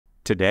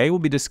Today we'll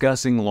be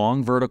discussing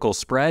long vertical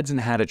spreads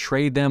and how to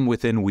trade them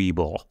within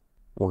Webull.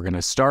 We're going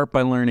to start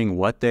by learning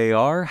what they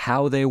are,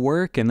 how they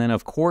work, and then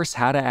of course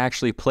how to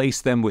actually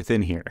place them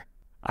within here.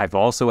 I've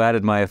also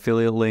added my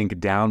affiliate link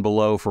down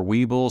below for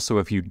Webull, so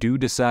if you do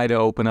decide to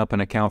open up an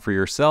account for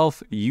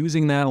yourself,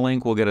 using that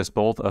link will get us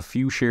both a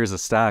few shares of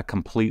stock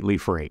completely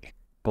free.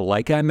 But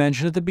like I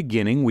mentioned at the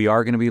beginning, we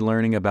are going to be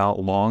learning about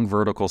long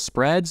vertical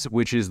spreads,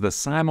 which is the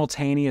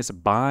simultaneous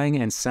buying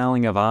and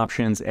selling of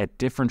options at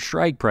different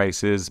strike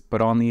prices,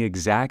 but on the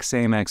exact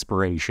same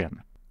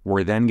expiration.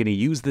 We're then going to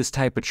use this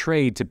type of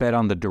trade to bet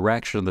on the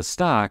direction of the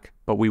stock,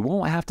 but we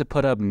won't have to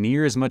put up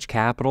near as much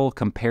capital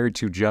compared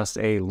to just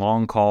a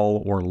long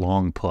call or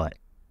long put.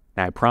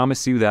 Now, I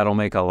promise you that'll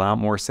make a lot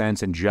more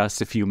sense in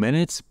just a few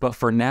minutes, but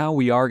for now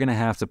we are going to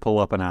have to pull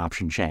up an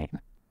option chain.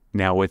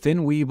 Now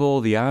within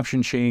Webull, the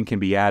option chain can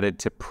be added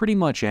to pretty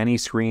much any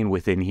screen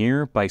within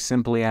here by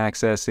simply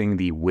accessing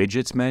the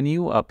widgets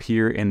menu up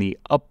here in the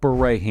upper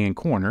right hand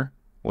corner.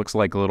 Looks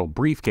like a little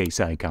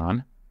briefcase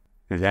icon.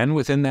 Then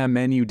within that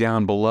menu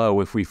down below,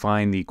 if we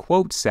find the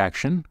quotes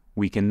section,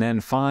 we can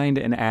then find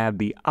and add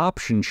the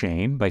option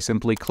chain by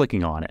simply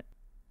clicking on it.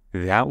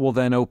 That will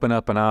then open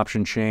up an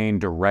option chain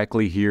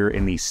directly here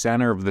in the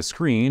center of the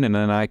screen, and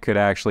then I could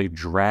actually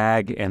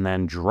drag and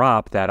then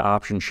drop that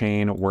option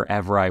chain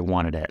wherever I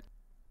wanted it.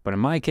 But in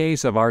my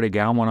case, I've already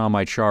got one on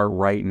my chart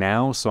right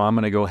now, so I'm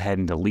going to go ahead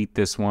and delete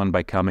this one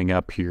by coming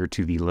up here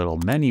to the little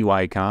menu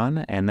icon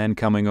and then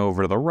coming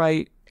over to the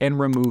right and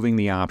removing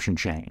the option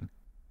chain.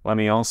 Let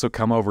me also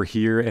come over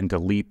here and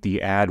delete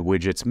the Add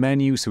Widgets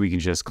menu so we can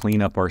just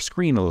clean up our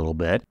screen a little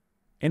bit.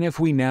 And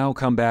if we now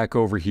come back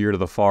over here to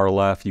the far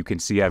left, you can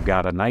see I've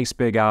got a nice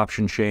big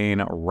option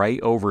chain right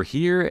over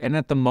here, and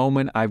at the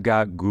moment I've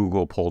got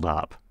Google pulled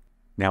up.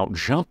 Now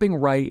jumping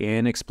right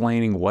in,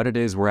 explaining what it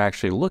is we're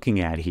actually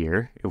looking at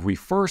here, if we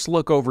first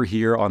look over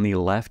here on the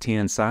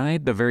left-hand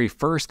side, the very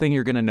first thing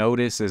you're going to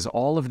notice is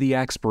all of the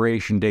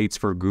expiration dates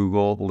for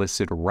Google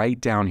listed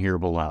right down here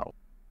below.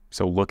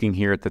 So looking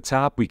here at the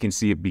top, we can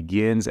see it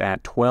begins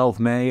at 12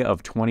 May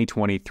of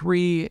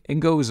 2023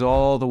 and goes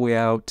all the way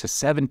out to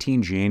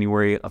 17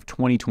 January of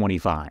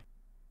 2025.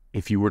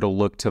 If you were to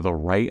look to the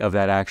right of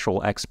that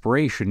actual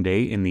expiration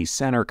date in the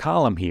center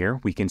column here,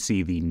 we can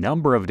see the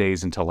number of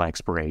days until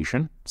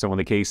expiration. So in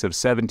the case of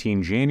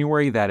 17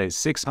 January, that is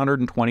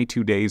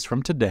 622 days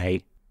from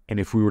today. And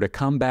if we were to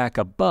come back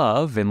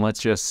above, and let's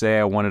just say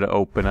I wanted to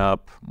open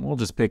up, we'll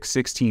just pick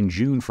 16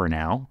 June for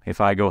now.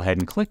 If I go ahead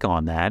and click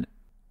on that,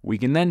 we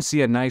can then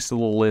see a nice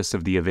little list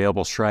of the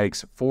available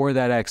strikes for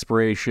that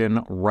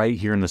expiration right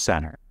here in the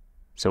center.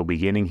 So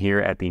beginning here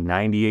at the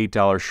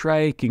 $98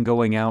 strike and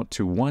going out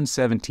to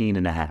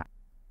 117.5.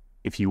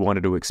 If you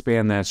wanted to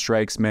expand that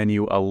strikes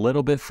menu a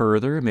little bit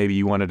further, maybe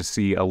you wanted to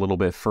see a little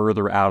bit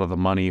further out of the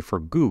money for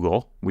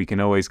Google, we can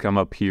always come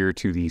up here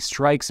to the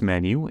strikes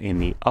menu in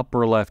the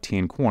upper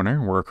left-hand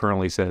corner where it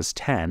currently says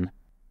 10.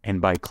 And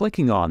by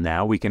clicking on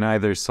that, we can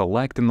either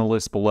select in the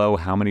list below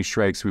how many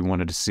strikes we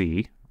wanted to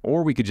see,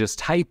 or we could just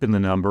type in the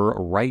number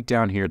right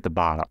down here at the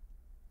bottom.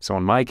 So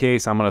in my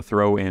case, I'm going to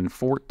throw in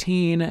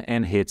 14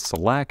 and hit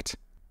select.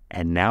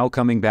 And now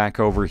coming back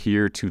over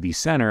here to the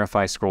center, if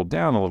I scroll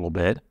down a little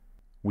bit,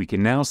 we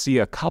can now see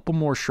a couple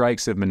more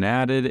strikes have been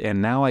added,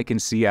 and now I can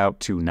see out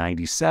to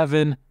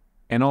 97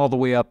 and all the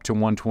way up to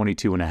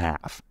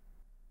 122.5.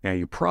 Now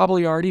you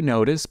probably already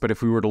noticed, but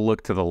if we were to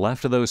look to the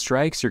left of those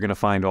strikes, you're going to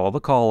find all the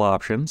call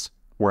options,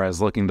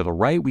 whereas looking to the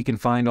right, we can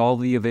find all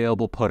the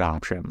available put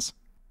options.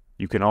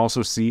 You can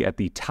also see at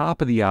the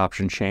top of the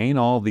option chain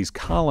all of these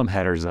column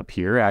headers up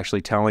here actually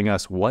telling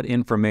us what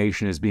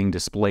information is being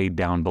displayed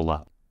down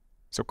below.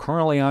 So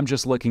currently I'm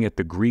just looking at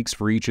the Greeks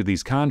for each of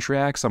these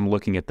contracts. I'm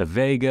looking at the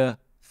Vega,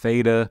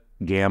 Theta,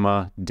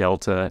 Gamma,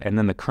 Delta, and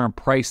then the current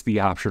price of the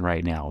option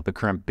right now, the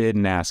current bid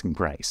and asking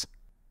price.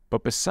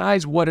 But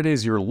besides what it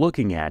is you're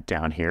looking at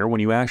down here, when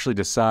you actually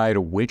decide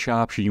which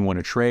option you want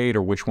to trade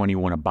or which one you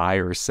want to buy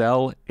or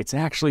sell, it's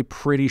actually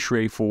pretty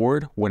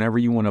straightforward. Whenever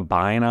you want to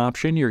buy an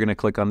option, you're going to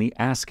click on the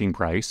asking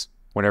price.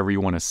 Whenever you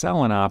want to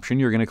sell an option,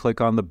 you're going to click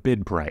on the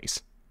bid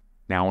price.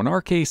 Now in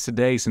our case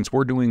today, since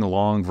we're doing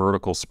long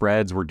vertical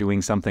spreads, we're doing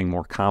something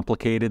more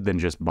complicated than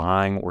just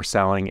buying or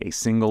selling a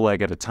single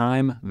leg at a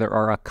time. There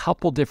are a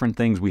couple different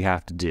things we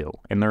have to do,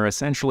 and there are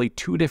essentially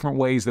two different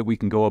ways that we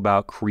can go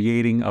about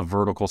creating a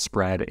vertical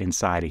spread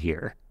inside of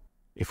here.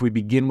 If we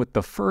begin with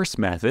the first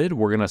method,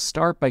 we're going to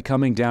start by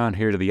coming down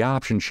here to the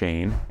option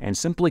chain and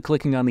simply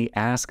clicking on the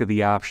ask of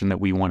the option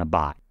that we want to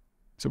buy.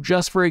 So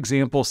just for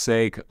example's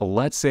sake,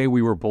 let's say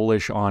we were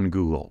bullish on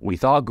Google. We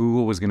thought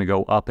Google was going to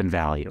go up in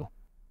value.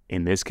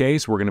 In this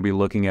case, we're going to be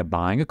looking at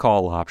buying a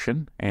call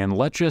option, and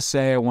let's just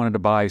say I wanted to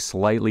buy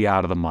slightly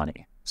out of the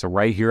money. So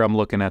right here, I'm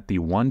looking at the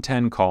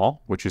 110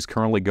 call, which is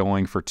currently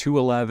going for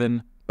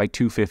 211 by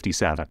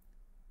 257.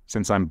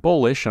 Since I'm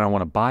bullish and I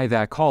want to buy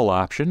that call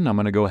option, I'm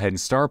going to go ahead and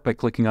start by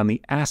clicking on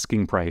the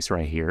asking price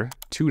right here,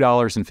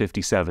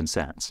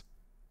 $2.57.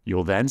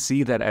 You'll then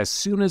see that as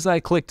soon as I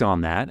clicked on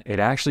that, it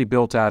actually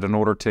built out an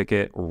order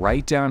ticket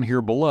right down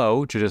here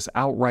below to just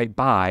outright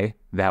buy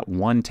that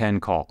 110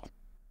 call.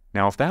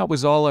 Now, if that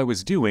was all I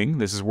was doing,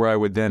 this is where I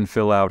would then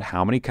fill out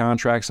how many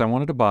contracts I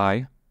wanted to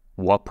buy,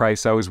 what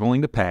price I was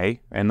willing to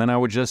pay, and then I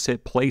would just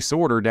hit place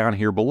order down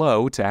here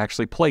below to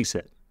actually place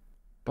it.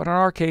 But in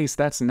our case,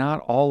 that's not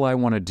all I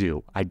want to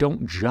do. I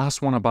don't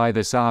just want to buy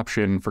this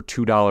option for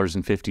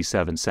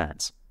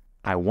 $2.57.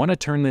 I want to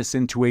turn this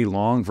into a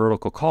long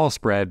vertical call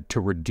spread to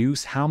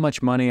reduce how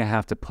much money I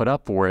have to put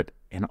up for it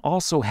and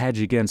also hedge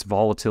against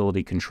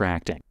volatility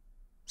contracting.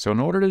 So in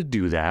order to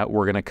do that,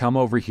 we're going to come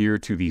over here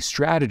to the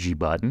strategy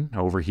button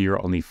over here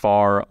on the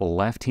far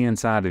left-hand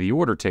side of the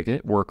order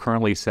ticket where it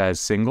currently says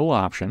single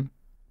option.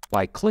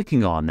 By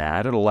clicking on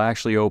that, it'll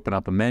actually open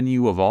up a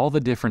menu of all the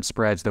different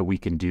spreads that we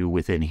can do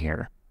within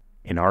here.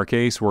 In our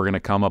case, we're going to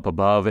come up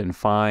above and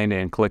find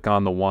and click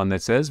on the one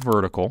that says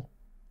vertical.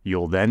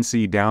 You'll then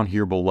see down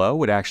here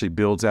below, it actually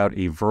builds out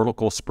a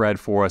vertical spread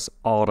for us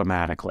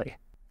automatically.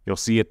 You'll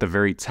see at the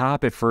very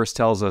top, it first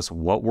tells us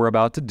what we're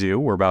about to do.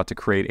 We're about to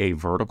create a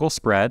vertical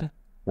spread.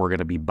 We're going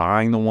to be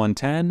buying the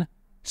 110,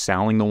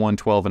 selling the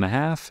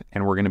 112.5,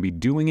 and we're going to be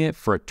doing it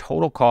for a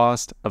total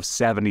cost of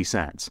 70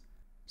 cents.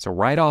 So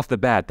right off the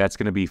bat, that's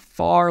going to be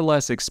far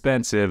less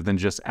expensive than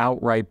just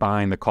outright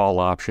buying the call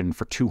option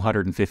for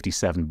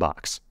 257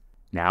 bucks.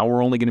 Now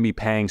we're only going to be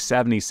paying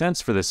 70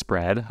 cents for this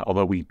spread,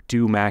 although we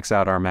do max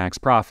out our max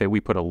profit. We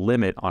put a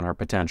limit on our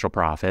potential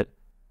profit.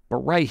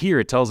 But right here,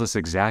 it tells us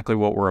exactly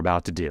what we're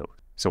about to do.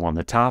 So on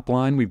the top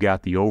line, we've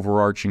got the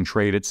overarching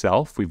trade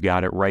itself. We've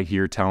got it right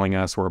here telling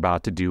us we're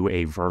about to do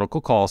a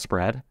vertical call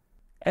spread.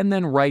 And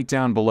then right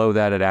down below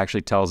that, it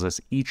actually tells us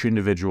each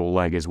individual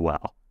leg as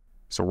well.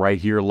 So right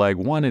here, leg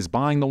 1 is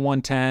buying the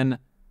 110,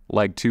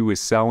 leg 2 is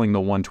selling the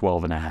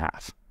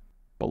 112.5.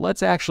 But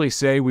let's actually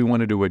say we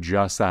wanted to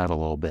adjust that a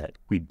little bit.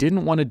 We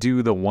didn't want to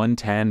do the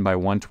 110 by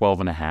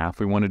 112.5.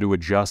 We wanted to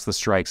adjust the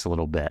strikes a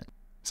little bit.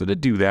 So to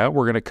do that,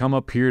 we're going to come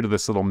up here to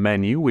this little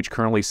menu, which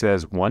currently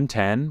says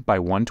 110 by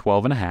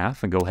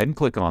 112.5, and go ahead and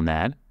click on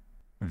that.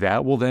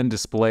 That will then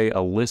display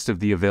a list of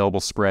the available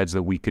spreads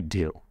that we could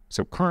do.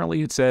 So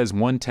currently it says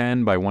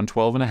 110 by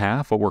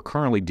 112.5, what we're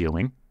currently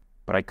doing.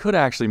 But I could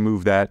actually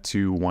move that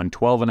to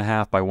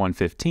 112.5 by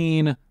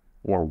 115,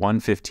 or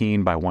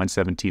 115 by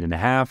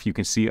 117.5. You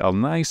can see a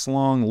nice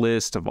long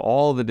list of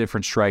all the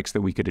different strikes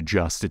that we could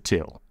adjust it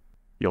to.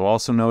 You'll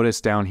also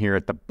notice down here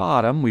at the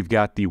bottom, we've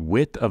got the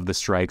width of the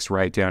strikes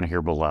right down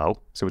here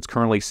below. So it's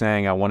currently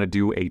saying I want to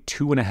do a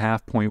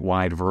 2.5 point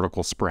wide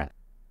vertical spread.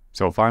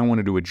 So if I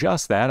wanted to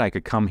adjust that, I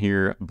could come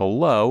here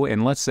below,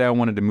 and let's say I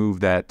wanted to move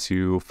that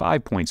to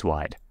 5 points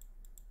wide.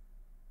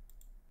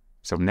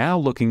 So now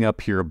looking up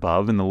here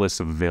above in the list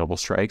of available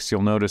strikes,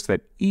 you'll notice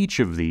that each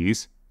of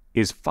these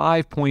is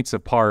 5 points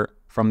apart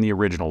from the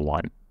original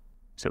one.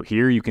 So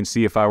here you can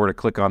see if I were to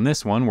click on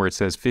this one where it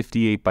says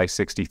 58 by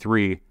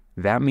 63,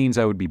 that means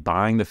I would be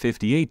buying the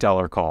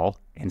 $58 call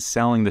and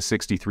selling the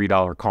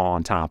 $63 call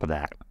on top of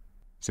that.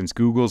 Since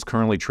Google's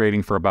currently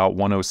trading for about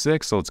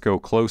 106, so let's go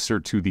closer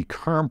to the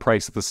current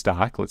price of the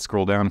stock. Let's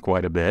scroll down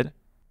quite a bit.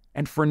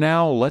 And for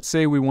now, let's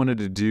say we wanted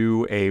to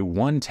do a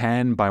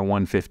 110 by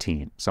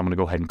 115. So I'm going to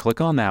go ahead and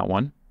click on that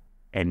one.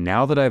 And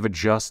now that I've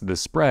adjusted the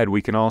spread,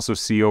 we can also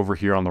see over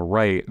here on the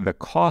right, the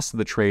cost of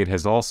the trade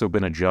has also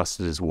been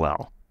adjusted as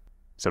well.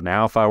 So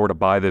now if I were to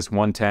buy this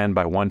 110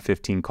 by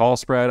 115 call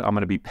spread, I'm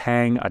going to be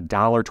paying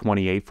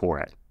 $1.28 for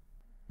it.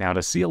 Now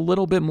to see a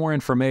little bit more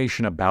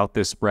information about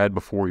this spread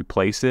before we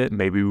place it,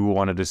 maybe we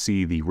wanted to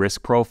see the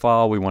risk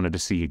profile, we wanted to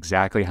see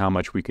exactly how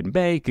much we could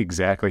make,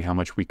 exactly how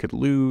much we could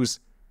lose.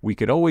 We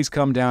could always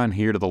come down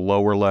here to the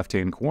lower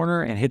left-hand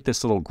corner and hit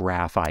this little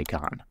graph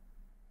icon.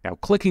 Now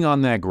clicking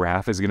on that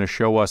graph is going to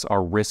show us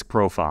our risk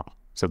profile.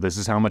 So this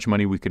is how much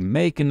money we can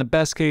make in the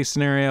best case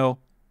scenario.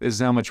 This is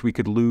how much we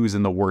could lose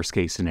in the worst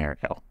case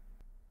scenario.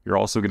 You're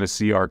also going to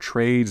see our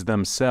trades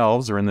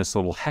themselves are in this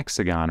little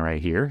hexagon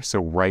right here. So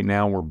right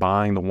now we're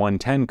buying the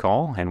 110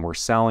 call and we're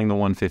selling the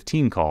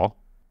 115 call.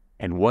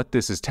 And what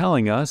this is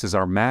telling us is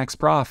our max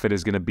profit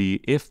is going to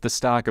be if the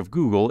stock of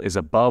Google is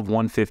above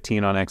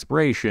 115 on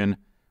expiration,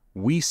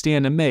 we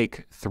stand to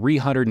make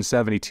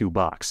 372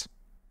 bucks.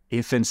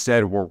 If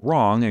instead we're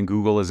wrong and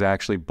Google is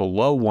actually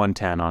below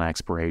 110 on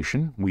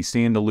expiration, we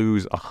stand to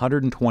lose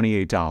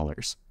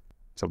 $128.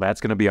 So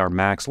that's going to be our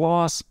max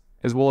loss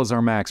as well as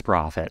our max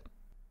profit.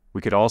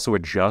 We could also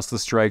adjust the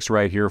strikes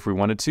right here if we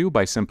wanted to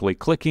by simply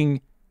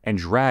clicking and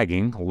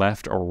dragging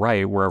left or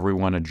right wherever we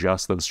want to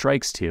adjust those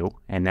strikes to.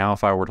 And now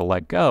if I were to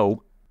let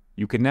go,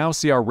 you can now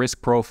see our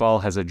risk profile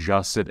has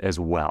adjusted as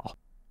well.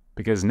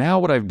 Because now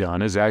what I've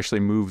done is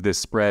actually moved this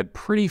spread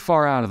pretty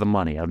far out of the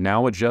money. I've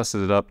now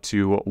adjusted it up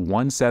to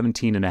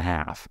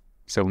 117.5.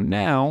 So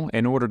now,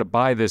 in order to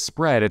buy this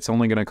spread, it's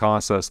only going to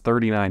cost us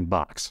 39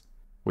 bucks,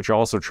 which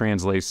also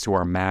translates to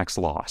our max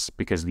loss,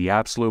 because the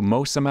absolute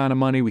most amount of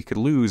money we could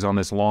lose on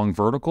this long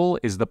vertical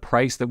is the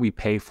price that we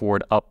pay for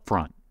it up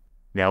front.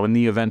 Now, in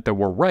the event that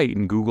we're right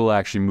and Google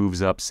actually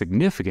moves up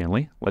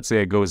significantly, let's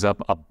say it goes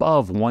up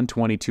above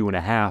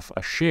 122.5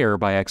 a share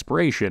by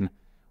expiration,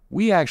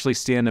 we actually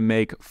stand to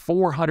make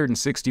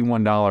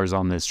 $461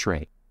 on this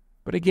trade.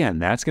 But again,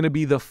 that's going to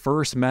be the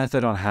first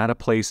method on how to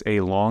place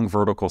a long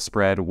vertical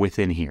spread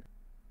within here.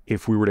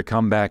 If we were to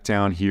come back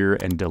down here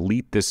and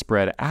delete this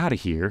spread out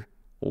of here,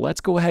 let's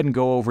go ahead and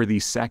go over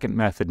the second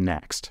method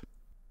next.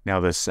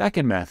 Now the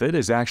second method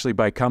is actually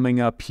by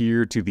coming up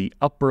here to the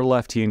upper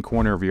left-hand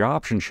corner of your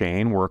option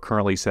chain where it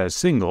currently says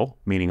single,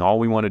 meaning all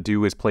we want to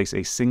do is place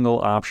a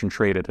single option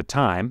trade at a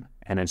time,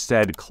 and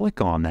instead click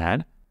on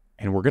that,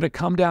 and we're going to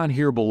come down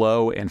here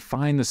below and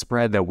find the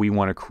spread that we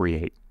want to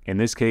create, in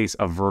this case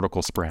a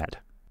vertical spread.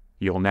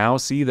 You'll now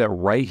see that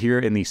right here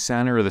in the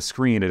center of the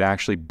screen it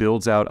actually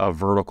builds out a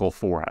vertical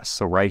for us.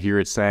 So right here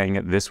it's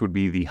saying this would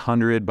be the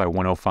 100 by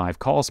 105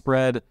 call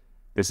spread,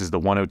 this is the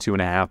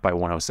 102.5 by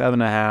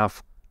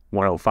 107.5,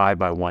 105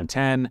 by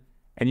 110,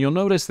 and you'll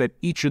notice that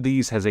each of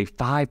these has a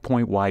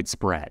 5-point wide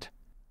spread.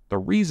 The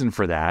reason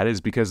for that is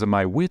because of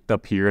my width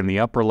up here in the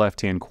upper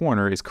left-hand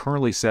corner is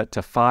currently set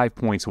to 5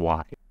 points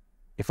wide.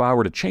 If I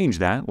were to change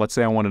that, let's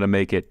say I wanted to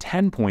make it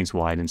 10 points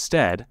wide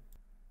instead,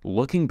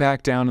 looking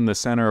back down in the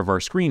center of our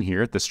screen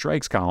here at the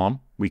strikes column,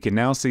 we can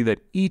now see that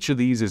each of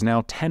these is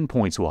now 10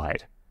 points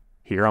wide.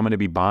 Here I'm going to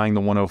be buying the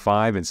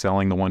 105 and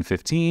selling the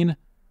 115,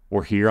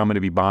 or here I'm going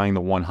to be buying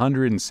the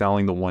 100 and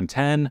selling the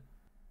 110,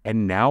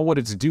 and now what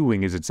it's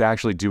doing is it's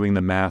actually doing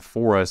the math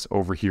for us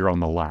over here on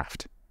the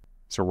left.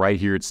 So right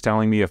here it's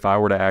telling me if I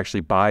were to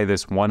actually buy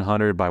this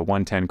 100 by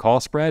 110 call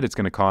spread, it's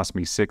going to cost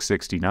me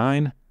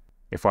 $6.69.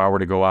 If I were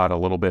to go out a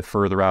little bit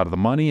further out of the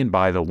money and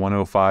buy the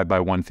 105 by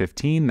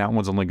 115, that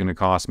one's only going to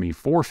cost me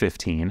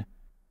 $4.15.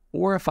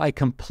 Or if I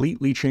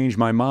completely change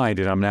my mind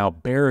and I'm now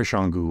bearish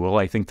on Google,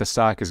 I think the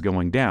stock is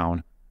going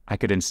down, I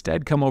could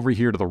instead come over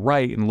here to the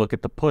right and look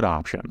at the put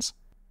options.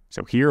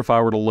 So here, if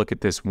I were to look at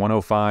this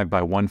 105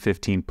 by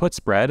 115 put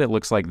spread, it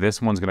looks like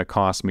this one's going to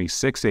cost me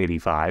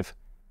 $6.85.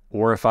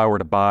 Or if I were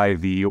to buy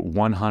the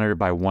 100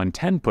 by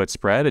 110 put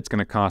spread, it's going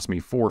to cost me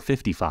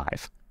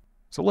 $4.55.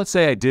 So let's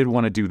say I did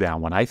want to do that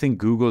one. I think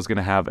Google is going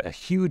to have a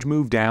huge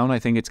move down. I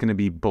think it's going to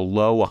be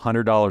below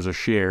 $100 a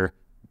share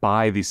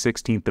by the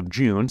 16th of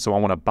June. So I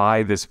want to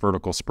buy this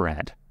vertical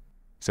spread.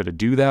 So to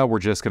do that, we're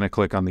just going to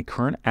click on the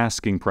current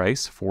asking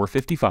price,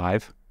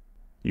 $4.55.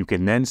 You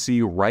can then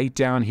see right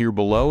down here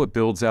below, it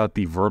builds out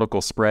the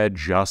vertical spread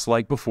just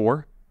like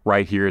before.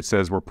 Right here it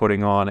says we're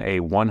putting on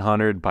a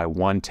 100 by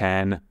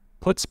 110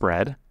 put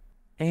spread.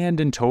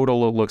 And in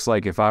total, it looks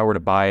like if I were to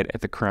buy it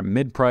at the current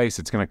mid price,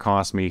 it's going to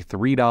cost me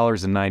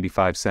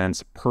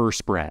 $3.95 per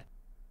spread.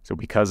 So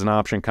because an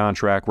option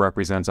contract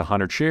represents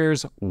 100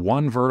 shares,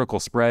 one vertical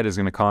spread is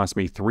going to cost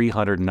me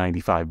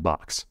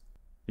 $395.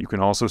 You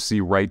can also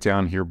see right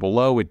down here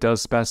below, it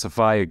does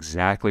specify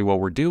exactly what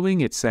we're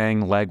doing. It's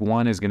saying leg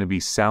 1 is going to be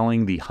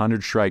selling the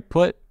 100 strike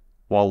put,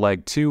 while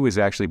leg 2 is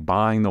actually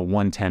buying the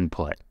 110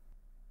 put.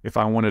 If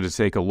I wanted to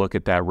take a look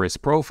at that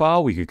risk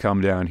profile, we could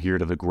come down here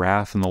to the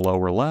graph in the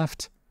lower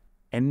left.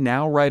 And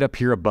now right up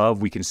here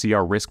above, we can see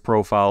our risk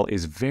profile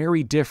is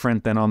very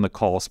different than on the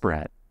call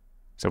spread.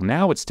 So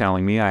now it's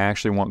telling me I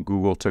actually want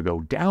Google to go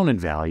down in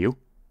value.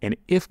 And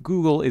if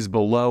Google is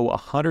below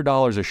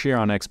 $100 a share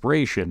on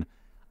expiration,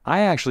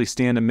 I actually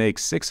stand to make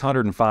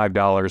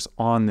 $605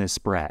 on this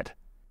spread.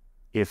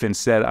 If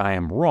instead I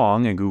am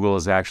wrong and Google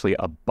is actually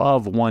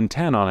above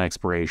 110 on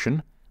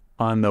expiration,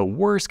 on the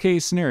worst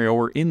case scenario,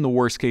 or in the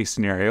worst case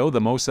scenario, the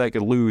most I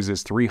could lose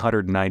is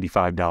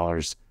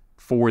 $395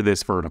 for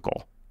this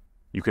vertical.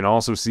 You can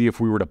also see if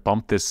we were to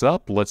bump this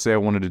up, let's say I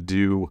wanted to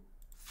do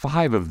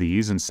 5 of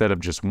these instead of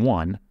just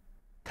 1.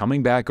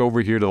 Coming back over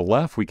here to the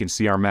left, we can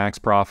see our max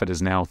profit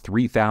is now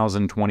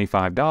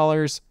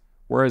 $3,025.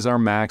 Whereas our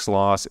max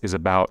loss is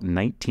about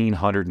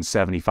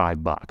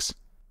 $1,975.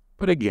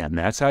 But again,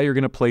 that's how you're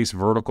going to place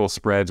vertical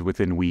spreads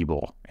within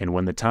Webull. And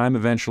when the time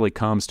eventually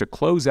comes to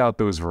close out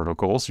those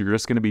verticals, you're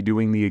just going to be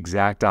doing the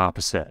exact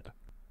opposite.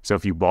 So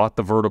if you bought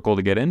the vertical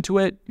to get into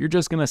it, you're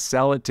just going to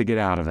sell it to get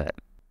out of it.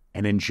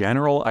 And in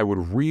general, I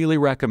would really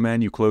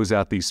recommend you close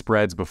out these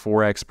spreads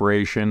before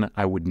expiration.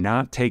 I would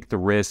not take the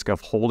risk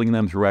of holding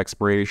them through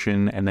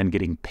expiration and then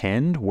getting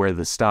pinned where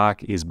the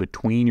stock is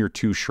between your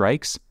two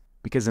strikes.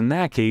 Because in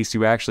that case,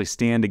 you actually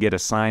stand to get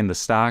assigned the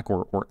stock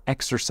or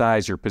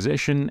exercise your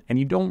position, and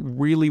you don't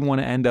really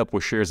want to end up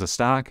with shares of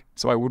stock,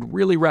 so I would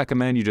really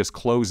recommend you just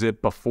close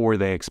it before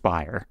they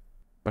expire.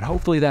 But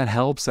hopefully that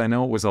helps. I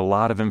know it was a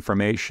lot of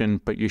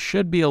information, but you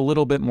should be a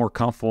little bit more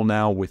comfortable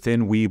now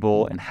within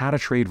Webull and how to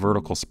trade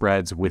vertical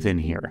spreads within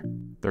here.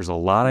 There's a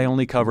lot I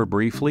only covered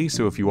briefly,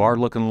 so if you are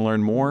looking to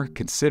learn more,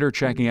 consider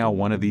checking out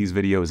one of these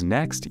videos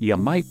next. You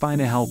might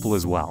find it helpful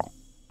as well.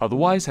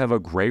 Otherwise, have a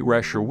great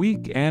rest of your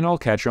week, and I'll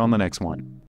catch you on the next one.